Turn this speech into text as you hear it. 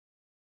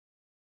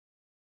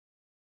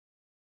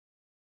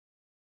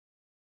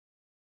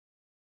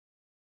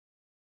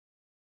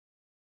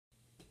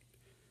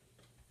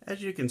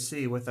As you can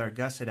see with our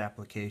gusset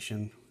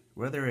application,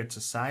 whether it's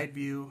a side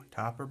view,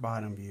 top or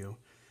bottom view,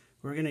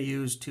 we're going to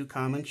use two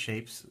common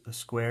shapes, a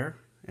square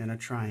and a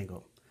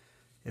triangle.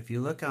 If you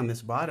look on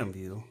this bottom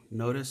view,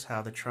 notice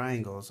how the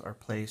triangles are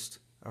placed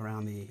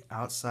around the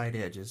outside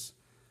edges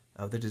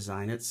of the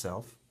design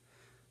itself.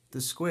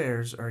 The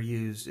squares are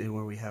used in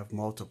where we have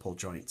multiple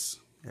joints,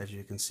 as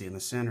you can see in the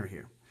center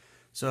here.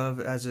 So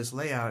as this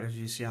layout, as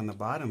you see on the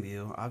bottom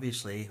view,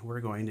 obviously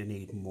we're going to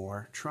need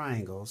more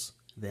triangles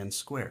than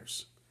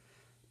squares.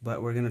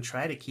 But we're going to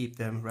try to keep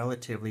them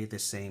relatively the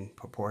same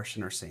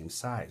proportion or same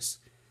size.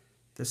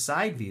 The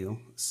side view,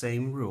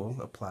 same rule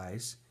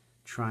applies.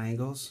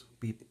 Triangles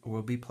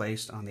will be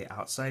placed on the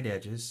outside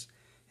edges,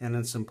 and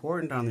it's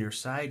important on your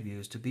side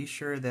views to be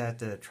sure that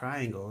the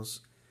triangles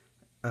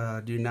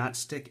do not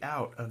stick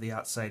out of the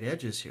outside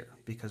edges here,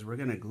 because we're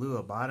going to glue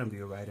a bottom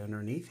view right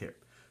underneath here.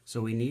 So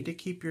we need to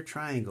keep your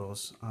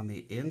triangles on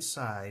the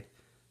inside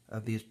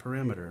of these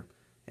perimeter,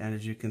 and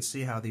as you can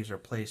see how these are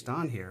placed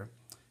on here,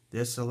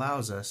 this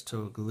allows us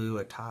to glue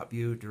a top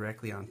view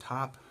directly on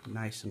top,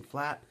 nice and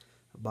flat,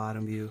 a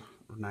bottom view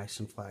nice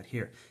and flat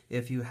here.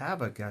 If you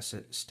have a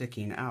gusset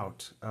sticking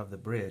out of the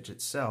bridge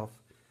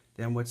itself,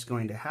 then what's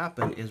going to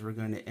happen is we're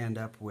going to end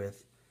up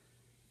with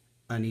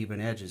uneven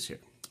edges here.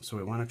 So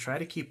we want to try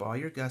to keep all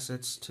your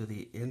gussets to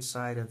the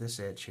inside of this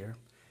edge here.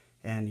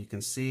 And you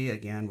can see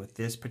again with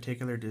this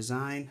particular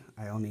design,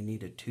 I only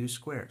needed two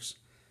squares.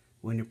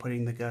 When you're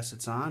putting the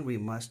gussets on, we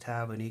must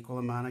have an equal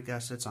amount of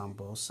gussets on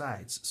both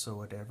sides. So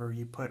whatever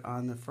you put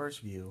on the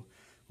first view,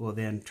 we'll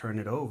then turn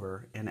it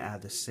over and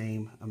add the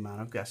same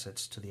amount of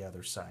gussets to the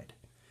other side.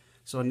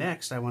 So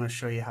next, I want to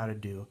show you how to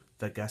do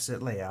the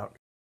gusset layout.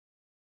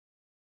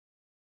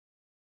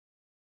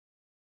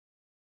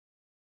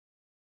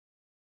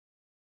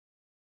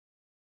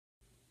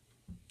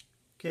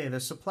 Okay, the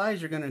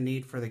supplies you're going to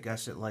need for the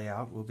gusset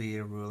layout will be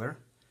a ruler,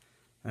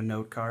 a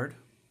note card,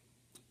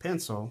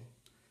 pencil,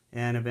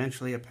 and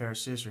eventually a pair of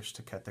scissors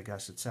to cut the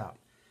gussets out.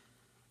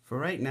 For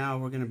right now,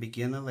 we're going to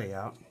begin the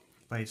layout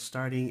by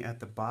starting at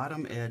the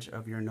bottom edge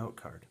of your note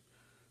card.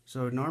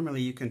 So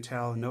normally you can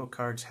tell note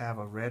cards have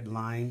a red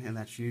line, and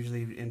that's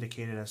usually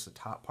indicated as the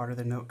top part of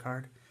the note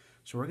card.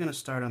 So we're going to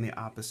start on the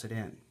opposite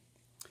end.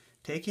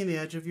 Taking the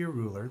edge of your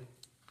ruler,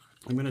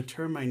 I'm going to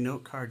turn my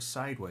note card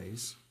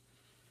sideways,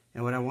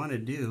 and what I want to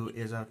do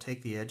is I'll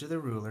take the edge of the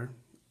ruler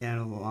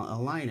and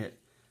align it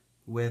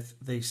with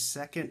the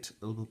second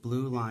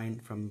blue line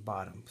from the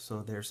bottom.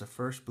 So there's the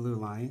first blue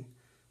line,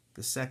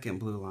 the second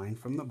blue line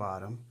from the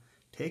bottom.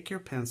 Take your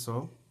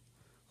pencil,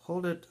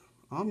 hold it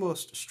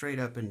almost straight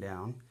up and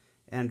down,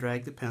 and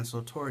drag the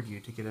pencil toward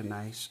you to get a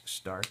nice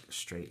stark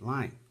straight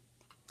line.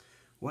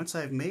 Once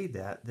I've made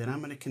that, then I'm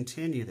going to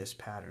continue this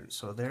pattern.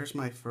 So there's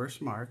my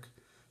first mark.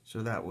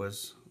 So that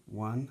was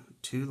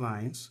 2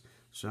 lines.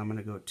 So I'm going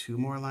to go 2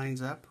 more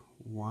lines up,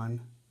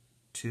 1,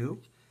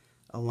 2.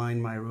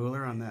 Align my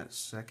ruler on that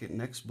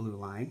next blue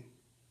line,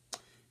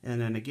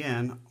 and then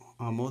again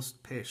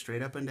almost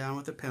straight up and down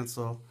with the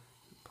pencil,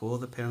 pull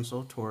the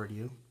pencil toward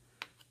you.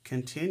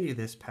 Continue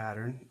this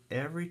pattern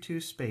every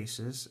 2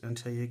 spaces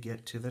until you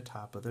get to the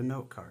top of the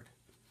note card.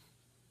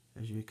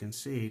 As you can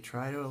see,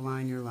 try to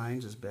align your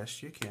lines as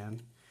best you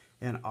can,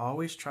 and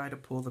always try to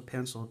pull the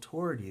pencil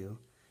toward you,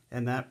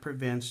 and that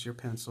prevents your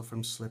pencil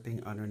from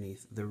slipping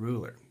underneath the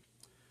ruler.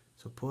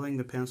 So pulling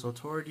the pencil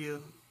toward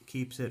you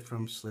keeps it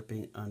from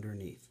slipping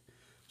underneath.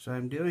 So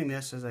I'm doing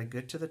this as I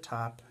get to the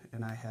top,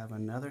 and I have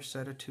another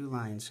set of 2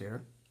 lines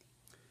here.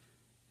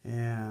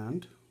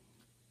 And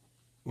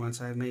once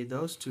I've made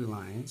those 2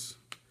 lines,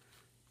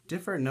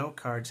 different note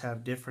cards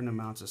have different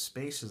amounts of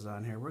spaces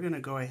on here. We're going to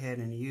go ahead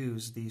and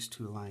use these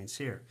 2 lines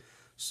here.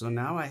 So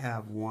now I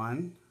have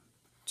 1,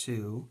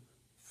 2,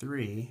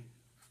 3,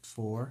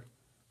 4,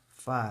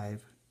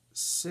 5,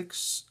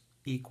 6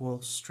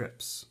 equal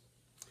strips.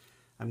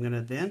 I'm going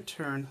to then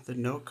turn the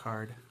note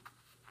card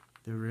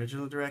the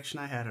original direction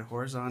I had it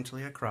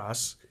horizontally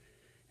across,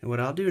 and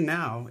what I'll do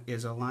now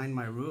is align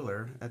my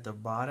ruler at the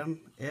bottom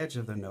edge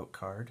of the note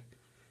card.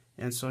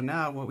 And so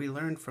now what we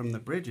learned from the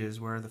bridges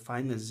were to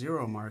find the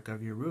 0 mark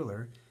of your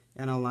ruler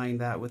and align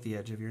that with the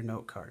edge of your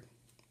note card.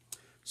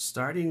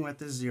 Starting with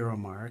the 0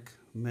 mark,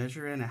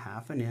 measure in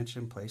 1/2 inch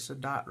and place a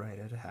dot right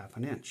at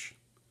 1/2 inch.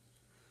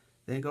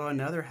 Then go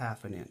another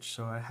 1/2 inch,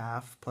 so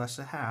 1/2 plus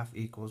 1/2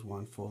 equals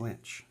 1 full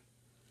inch.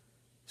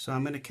 So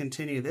I'm going to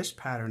continue this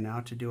pattern now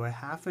to do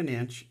 1/2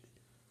 inch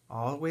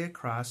all the way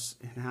across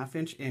in 1/2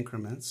 inch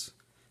increments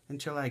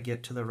until I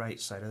get to the right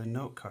side of the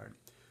note card.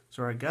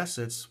 So our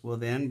gussets will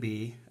then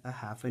be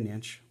 1/2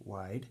 inch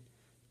wide,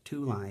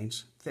 2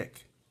 lines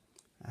thick.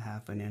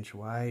 1/2 inch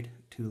wide,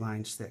 2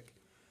 lines thick.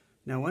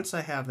 Now once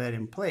I have that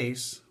in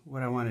place,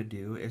 what I want to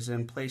do is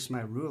then place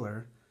my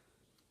ruler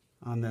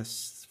on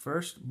this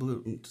first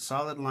blue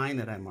solid line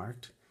that I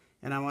marked,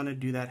 and I want to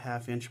do that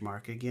 1/2 inch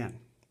mark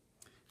again.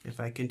 If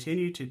I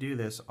continue to do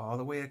this all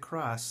the way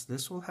across,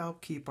 this will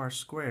help keep our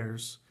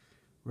squares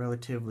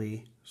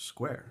relatively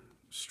square,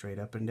 straight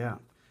up and down.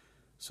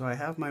 So I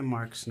have my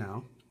marks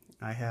now.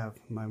 I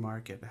have my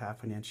mark at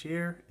 1/2 inch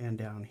here and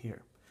down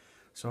here.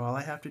 So all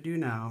I have to do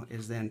now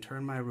is then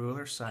turn my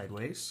ruler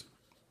sideways,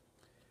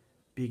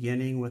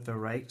 beginning with the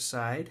right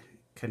side,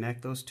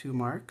 connect those two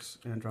marks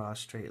and draw a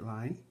straight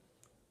line.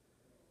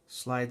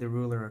 Slide the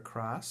ruler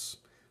across.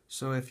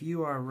 So if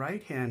you are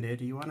right-handed,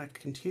 you want to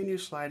continue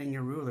sliding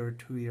your ruler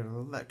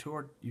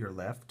toward your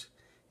left.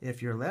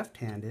 If you're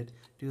left-handed,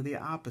 do the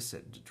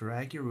opposite.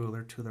 Drag your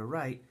ruler to the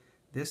right.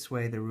 This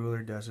way the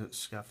ruler doesn't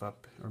scuff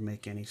up or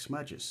make any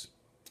smudges.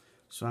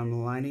 So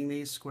I'm lining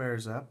these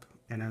squares up,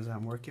 and as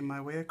I'm working my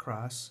way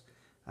across,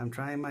 I'm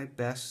trying my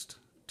best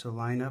to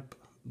line up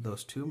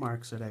those two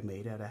marks that I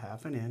made at a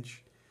 1/2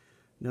 inch.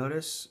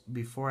 Notice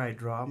before I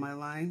draw my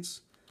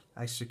lines,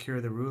 I secure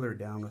the ruler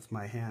down with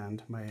my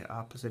hand, my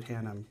opposite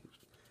hand I'm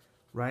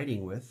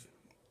writing with.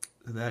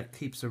 That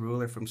keeps the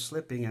ruler from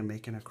slipping and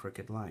making a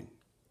crooked line.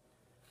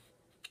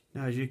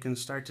 Now as you can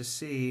start to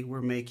see,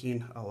 we're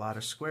making a lot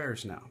of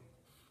squares now.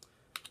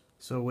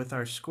 So with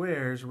our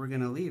squares, we're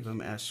going to leave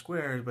them as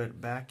squares,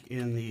 but back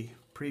in the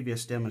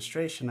previous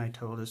demonstration I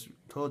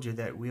told you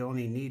that we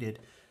only needed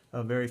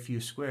a very few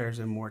squares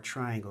and more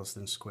triangles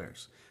than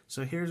squares.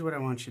 So here's what I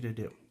want you to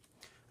do.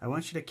 I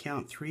want you to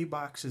count 3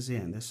 boxes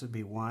in. This would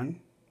be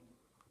 1,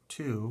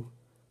 2,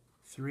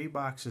 3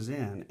 boxes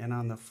in, and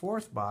on the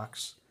 4th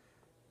box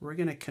we're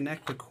going to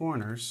connect the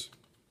corners.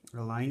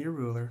 Align your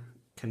ruler,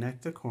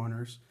 connect the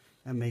corners,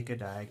 and make a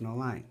diagonal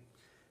line.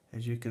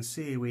 As you can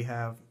see, we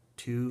have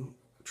 2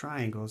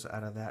 triangles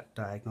out of that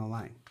diagonal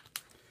line.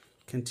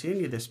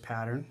 Continue this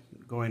pattern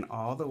going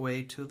all the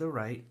way to the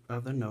right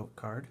of the note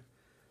card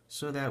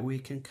so that we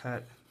can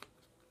cut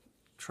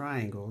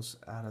triangles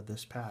out of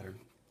this pattern.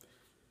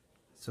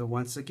 So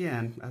once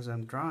again, as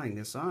I'm drawing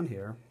this on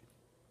here,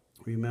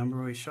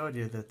 remember we showed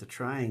you that the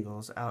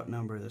triangles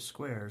outnumber the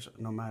squares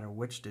no matter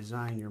which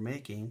design you're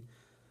making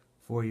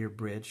for your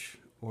bridge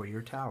or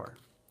your tower.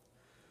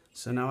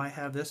 So now I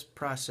have this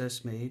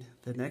process made.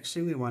 The next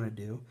thing we want to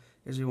do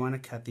is we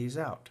want to cut these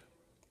out.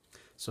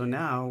 So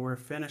now we're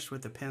finished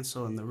with the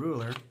pencil and the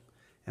ruler,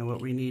 and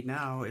what we need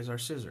now is our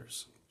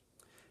scissors.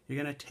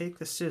 You're going to take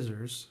the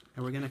scissors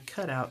and we're going to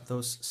cut out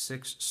those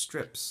 6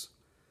 strips.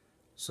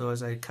 So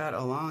as I cut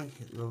along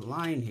the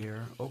line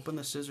here, open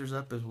the scissors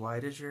up as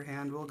wide as your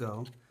hand will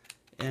go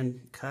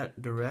and cut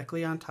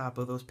directly on top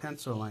of those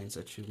pencil lines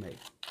that you made.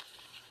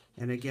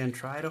 And again,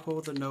 try to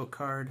hold the note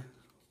card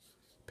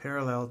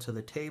parallel to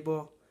the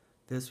table.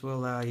 This will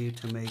allow you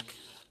to make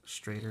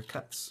straighter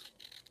cuts.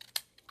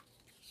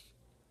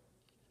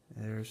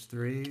 There's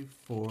 3,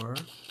 4.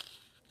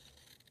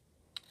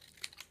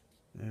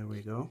 There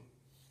we go.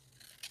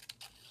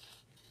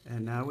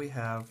 And now we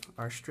have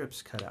our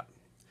strips cut out.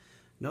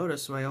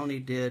 Notice I only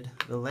did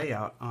the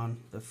layout on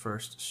the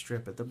first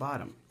strip at the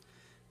bottom.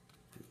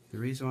 The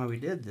reason why we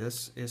did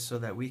this is so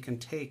that we can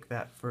take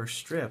that first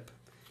strip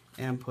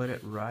and put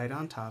it right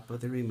on top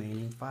of the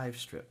remaining 5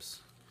 strips.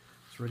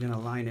 So we're going to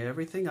line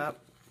everything up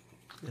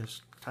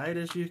as tight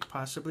as you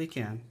possibly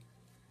can.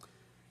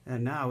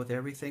 And now with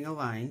everything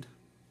aligned,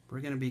 we're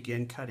going to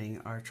begin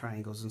cutting our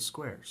triangles and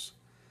squares.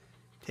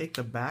 Take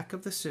the back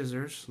of the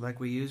scissors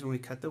like we use when we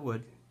cut the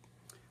wood.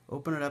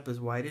 Open it up as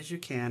wide as you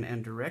can,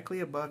 and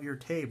directly above your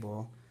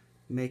table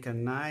make a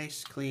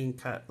nice clean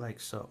cut like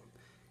so.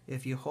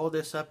 If you hold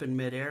this up in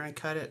midair and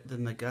cut it,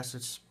 then the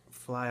gussets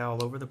fly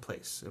all over the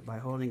place. So by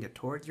holding it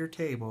towards your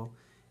table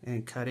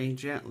and cutting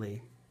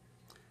gently,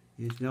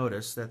 you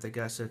notice that the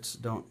gussets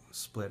don't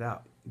split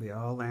out. They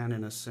all land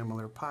in a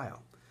similar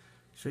pile.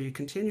 So you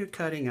continue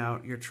cutting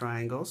out your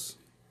triangles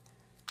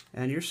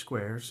and your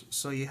squares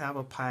so you have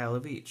a pile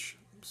of each.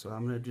 So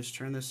I'm going to just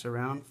turn this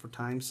around for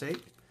time's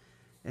sake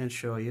and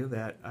show you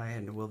that I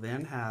will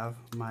then have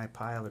my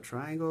pile of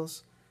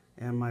triangles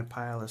and my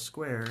pile of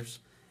squares,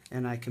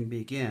 and I can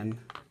begin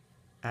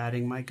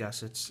adding my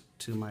gussets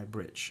to my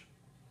bridge.